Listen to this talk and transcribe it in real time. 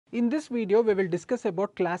In this video, we will discuss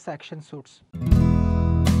about class action suits.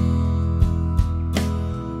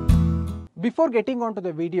 Before getting on to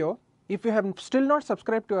the video, if you have still not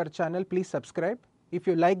subscribed to our channel, please subscribe. If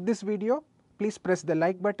you like this video, please press the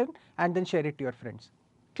like button and then share it to your friends.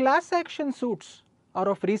 Class action suits are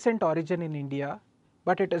of recent origin in India,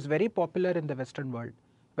 but it is very popular in the Western world,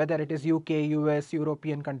 whether it is UK, US,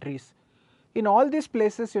 European countries. In all these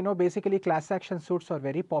places, basically class action suits are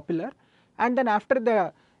very popular, and then after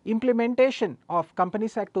the implementation of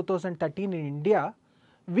Companies Act 2013 in India,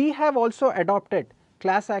 we have also adopted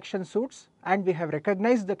class action suits and we have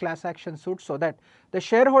recognized the class action suits so that the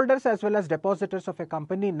shareholders as well as depositors of a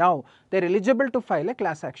company now they are eligible to file a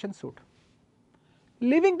class action suit.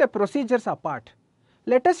 Leaving the procedures apart,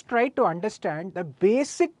 let us try to understand the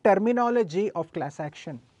basic terminology of class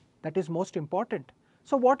action. That is most important.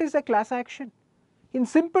 So, what is a class action? In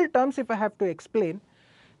simple terms, if I have to explain,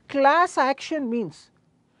 class action means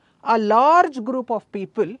a large group of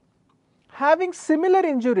people having similar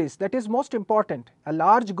injuries, that is most important, a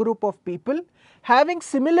large group of people having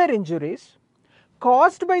similar injuries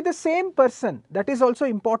caused by the same person, that is also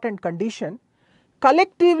important condition,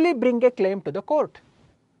 collectively bring a claim to the court.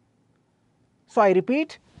 So, I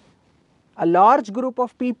repeat, a large group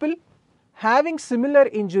of people having similar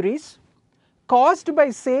injuries caused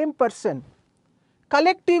by same person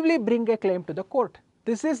collectively bring a claim to the court.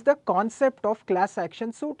 This is the concept of class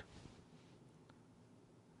action suit.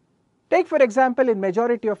 Take for example, in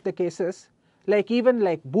majority of the cases, even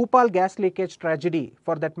like Bhopal gas leakage tragedy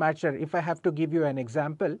for that matter, if I have to give you an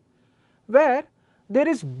example, where there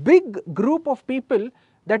is big group of people,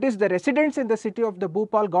 that is the residents in the city of the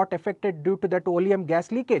Bhopal got affected due to that oleum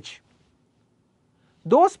gas leakage.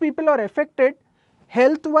 Those people are affected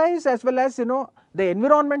health wise as well as the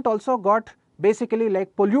environment also got basically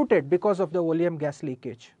like polluted because of the oleum gas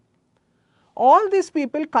leakage. All these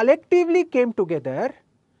people collectively came together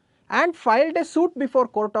and filed a suit before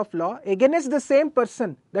court of law against the same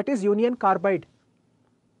person, that is Union Carbide.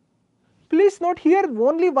 Please note here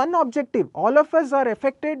only one objective, all of us are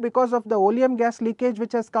affected because of the oleum gas leakage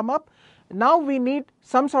which has come up. Now we need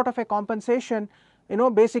some sort of a compensation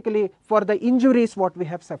basically for the injuries what we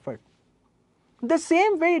have suffered. The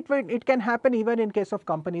same way it can happen even in case of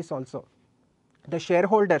companies also. The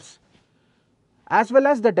shareholders as well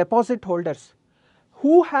as the deposit holders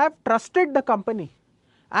who have trusted the company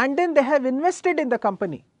and then they have invested in the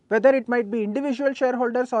company, whether it might be individual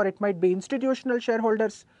shareholders or it might be institutional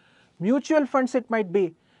shareholders, mutual funds it might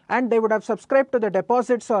be, and they would have subscribed to the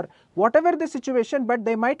deposits or whatever the situation, but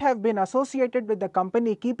they might have been associated with the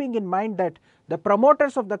company keeping in mind that the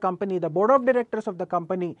promoters of the company, the board of directors of the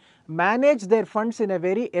company manage their funds in a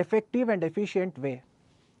very effective and efficient way.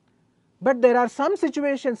 But there are some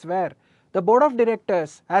situations where the board of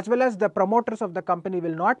directors as well as the promoters of the company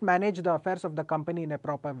will not manage the affairs of the company in a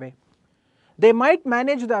proper way. They might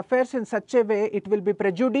manage the affairs in such a way it will be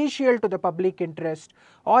prejudicial to the public interest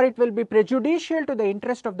or it will be prejudicial to the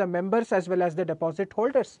interest of the members as well as the deposit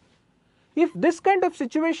holders. If this kind of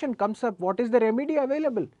situation comes up, what is the remedy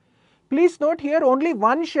available? Please note here only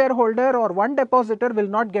one shareholder or one depositor will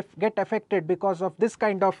not get affected because of this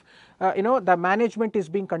kind of the management is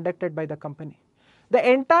being conducted by the company. The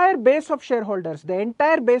entire base of shareholders, the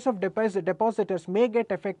entire base of depositors may get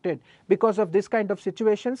affected because of this kind of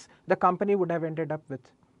situations the company would have ended up with.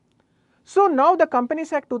 So now the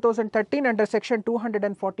Companies Act 2013 under section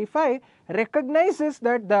 245 recognizes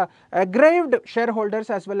that the aggrieved shareholders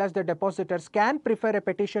as well as the depositors can prefer a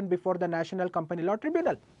petition before the National Company Law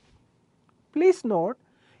Tribunal. Please note,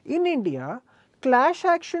 in India, class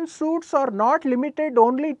action suits are not limited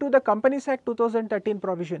only to the Companies Act 2013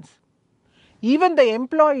 provisions. Even the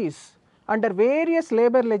employees under various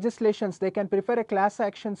labor legislations, they can prefer a class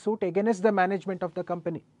action suit against the management of the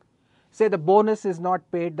company. Say the bonus is not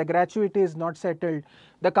paid, the gratuity is not settled,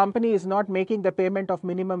 the company is not making the payment of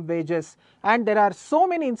minimum wages, and there are so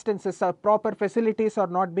many instances of proper facilities are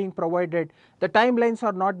not being provided, the timelines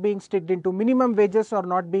are not being sticked into, minimum wages are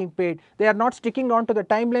not being paid, they are not sticking on to the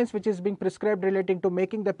timelines which is being prescribed relating to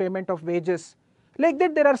making the payment of wages. Like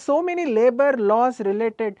that, there are so many labor laws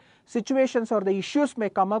related situations or the issues may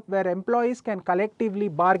come up where employees can collectively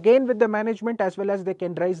bargain with the management as well as they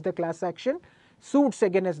can raise the class action suits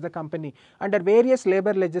against the company under various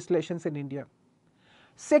labor legislations in India.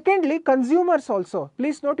 Secondly, consumers also.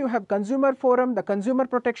 Please note you have Consumer Forum, the Consumer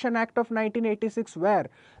Protection Act of 1986 where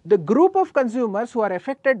the group of consumers who are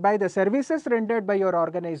affected by the services rendered by your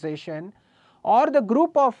organization or the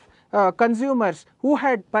group of consumers who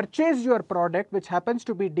had purchased your product which happens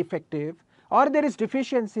to be defective or there is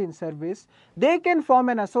deficiency in service, they can form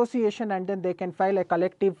an association and then they can file a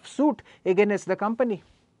collective suit against the company.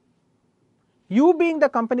 You being the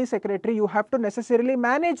company secretary, you have to necessarily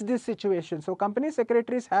manage this situation. So company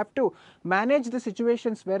secretaries have to manage the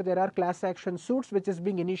situations where there are class action suits which is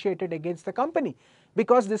being initiated against the company,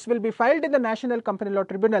 because this will be filed in the National Company Law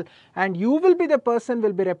Tribunal and you will be the person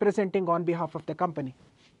will be representing on behalf of the company.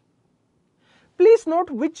 Please note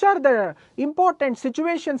which are the important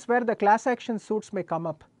situations where the class action suits may come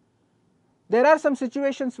up. There are some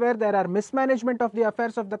situations where there are mismanagement of the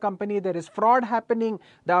affairs of the company, there is fraud happening,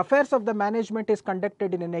 the affairs of the management is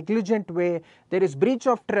conducted in a negligent way, there is breach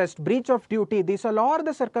of trust, breach of duty. These are all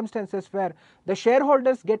the circumstances where the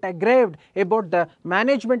shareholders get aggrieved about the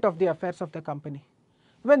management of the affairs of the company.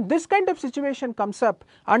 When this kind of situation comes up,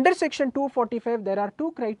 under section 245 there are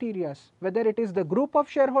two criteria, whether it is the group of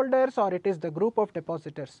shareholders or it is the group of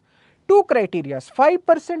depositors. Two criteria,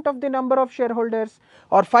 5% of the number of shareholders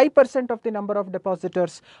or 5% of the number of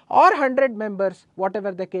depositors or 100 members,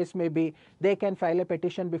 whatever the case may be, they can file a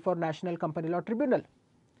petition before National Company Law Tribunal.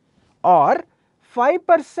 Or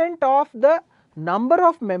 5% of the number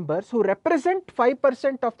of members who represent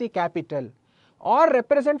 5% of the capital or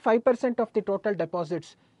represent 5% of the total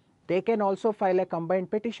deposits, they can also file a combined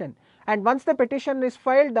petition. And once the petition is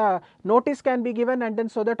filed, the notice can be given, and then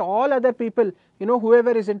so that all other people,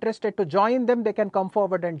 whoever is interested to join them, they can come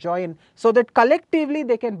forward and join, so that collectively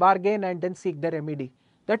they can bargain and then seek the remedy.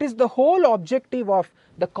 That is the whole objective of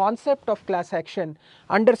the concept of class action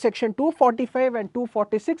under section 245 and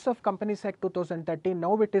 246 of Companies Act 2013.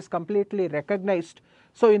 Now it is completely recognized.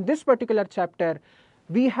 So in this particular chapter,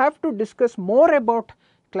 we have to discuss more about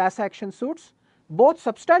class action suits, both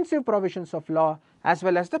substantive provisions of law as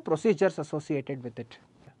well as the procedures associated with it.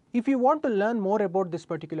 If you want to learn more about this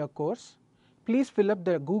particular course, please fill up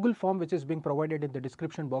the Google form which is being provided in the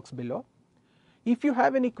description box below. If you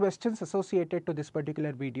have any questions associated to this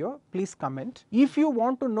particular video, please comment. If you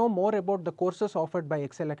want to know more about the courses offered by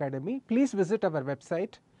Ekcel Academy, please visit our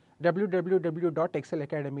website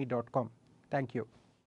www.excelacademy.com. Thank you.